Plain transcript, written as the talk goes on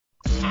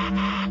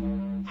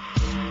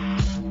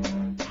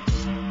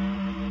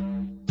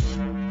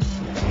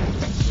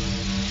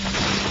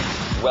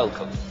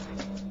Welcome.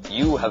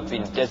 You have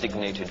been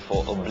designated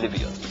for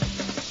Oblivion.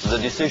 The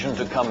decision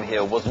to come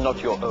here was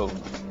not your own.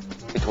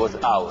 It was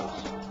ours.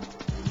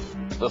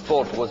 The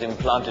thought was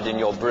implanted in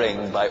your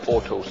brain by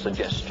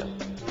auto-suggestion.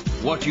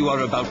 What you are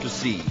about to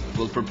see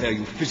will prepare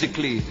you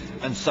physically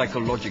and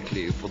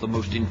psychologically for the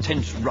most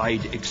intense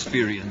ride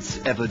experience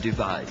ever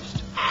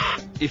devised.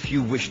 If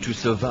you wish to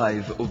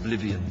survive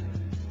Oblivion,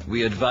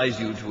 we advise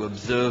you to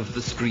observe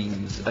the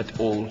screens at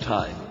all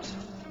times.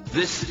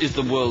 This is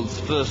the world's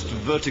first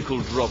vertical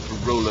drop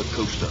roller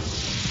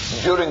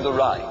coaster. During the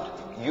ride,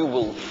 you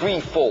will free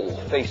fall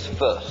face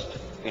first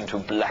into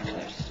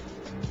blackness.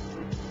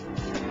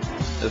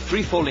 A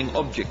free-falling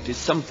object is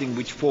something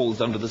which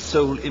falls under the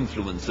sole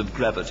influence of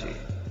gravity.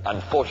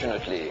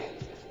 Unfortunately,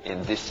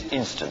 in this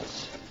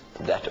instance,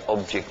 that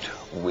object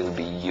will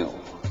be you.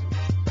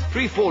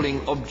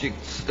 Free-falling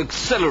objects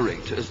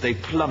accelerate as they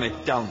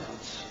plummet downwards.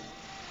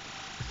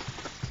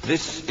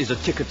 This is a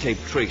ticker-tape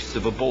trace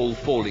of a ball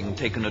falling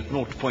taken at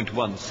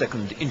 0.1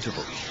 second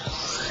intervals.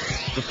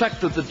 The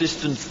fact that the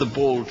distance the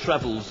ball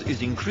travels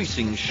is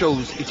increasing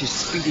shows it is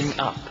speeding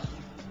up.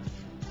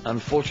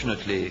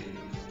 Unfortunately,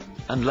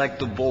 unlike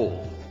the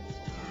ball,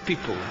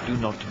 people do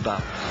not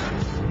bounce.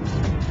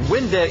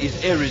 When there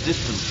is air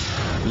resistance,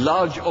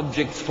 large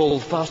objects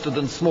fall faster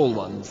than small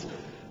ones.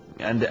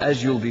 And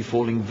as you'll be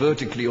falling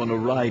vertically on a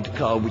ride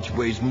car which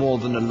weighs more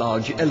than a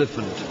large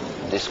elephant,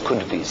 this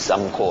could be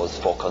some cause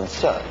for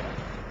concern.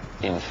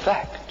 In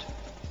fact,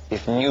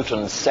 if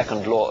Newton's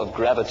second law of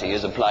gravity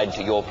is applied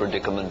to your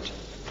predicament,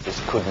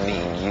 this could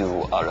mean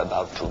you are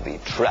about to be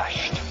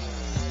trashed.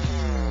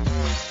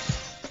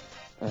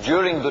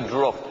 During the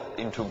drop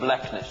into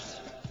blackness,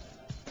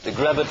 the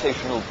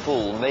gravitational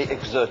pull may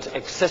exert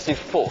excessive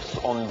force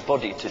on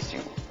body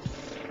tissue.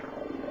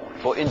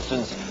 For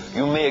instance,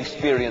 you may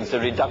experience a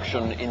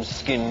reduction in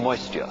skin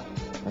moisture.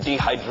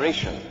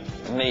 Dehydration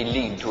may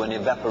lead to an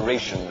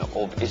evaporation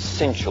of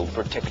essential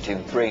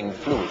protective brain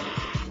fluid.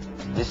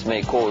 This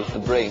may cause the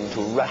brain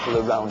to rattle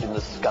around in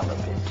the scum a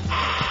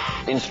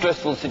bit. In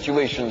stressful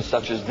situations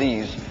such as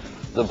these,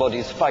 the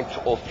body's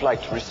fight or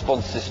flight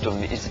response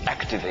system is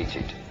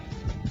activated.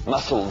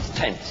 Muscles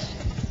tense,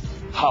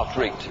 heart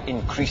rate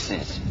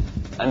increases,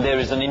 and there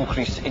is an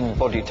increase in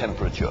body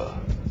temperature.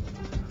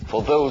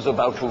 For those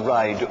about to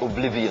ride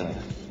Oblivion,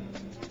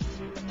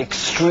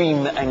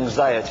 extreme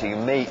anxiety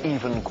may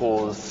even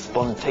cause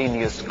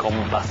spontaneous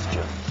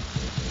combustion.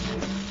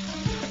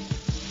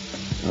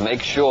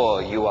 Make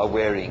sure you are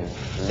wearing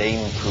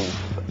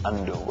flame-proof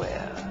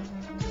underwear.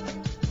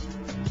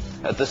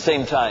 At the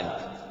same time,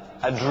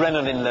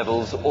 adrenaline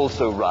levels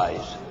also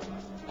rise,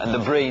 and the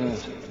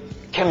brain's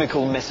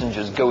chemical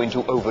messengers go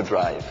into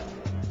overdrive.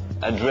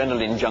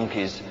 Adrenaline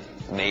junkies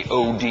may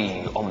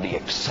OD on the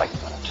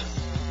excitement.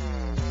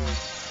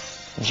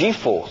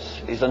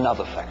 G-force is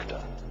another factor.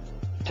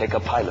 Take a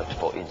pilot,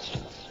 for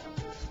instance.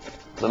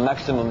 The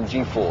maximum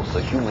G-force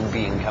a human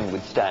being can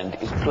withstand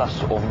is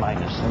plus or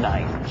minus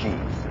 9G.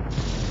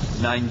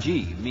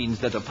 9G means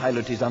that a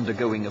pilot is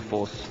undergoing a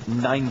force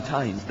 9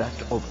 times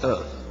that of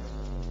Earth.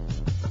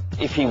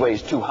 If he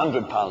weighs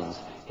 200 pounds,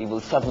 he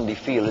will suddenly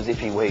feel as if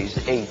he weighs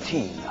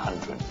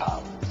 1,800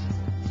 pounds.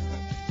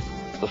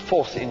 The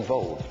force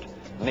involved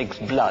makes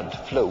blood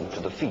flow to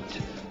the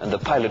feet, and the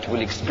pilot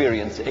will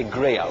experience a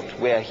greyout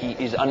where he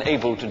is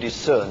unable to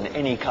discern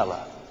any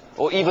color,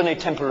 or even a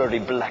temporary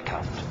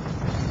blackout.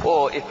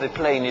 Or if the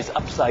plane is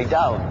upside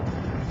down,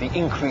 the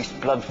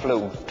increased blood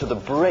flow to the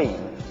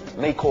brain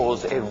may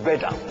cause a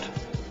redout,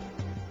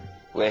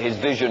 where his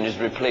vision is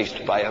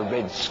replaced by a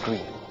red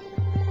screen.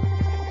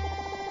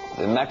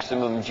 The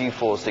maximum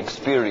G-force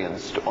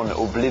experienced on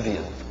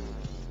Oblivion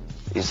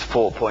is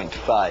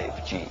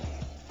 4.5 G.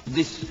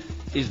 This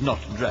is not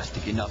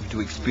drastic enough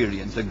to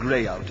experience a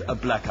greyout, a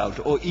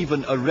blackout, or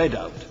even a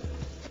redout.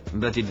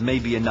 But it may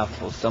be enough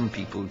for some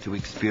people to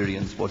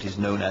experience what is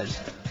known as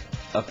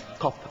a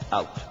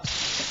cop-out.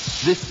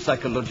 This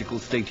psychological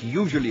state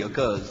usually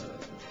occurs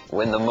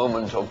when the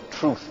moment of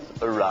truth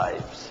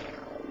arrives,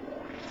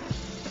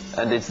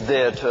 and it's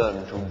their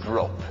turn to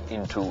drop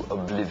into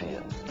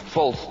Oblivion.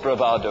 False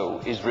bravado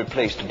is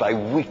replaced by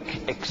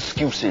weak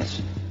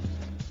excuses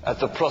at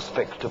the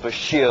prospect of a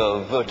sheer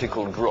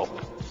vertical drop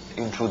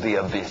into the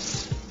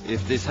abyss.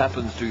 If this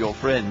happens to your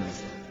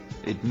friends,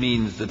 it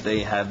means that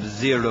they have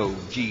 0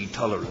 G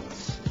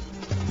tolerance.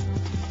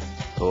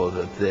 Or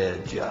that they're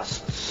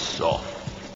just soft.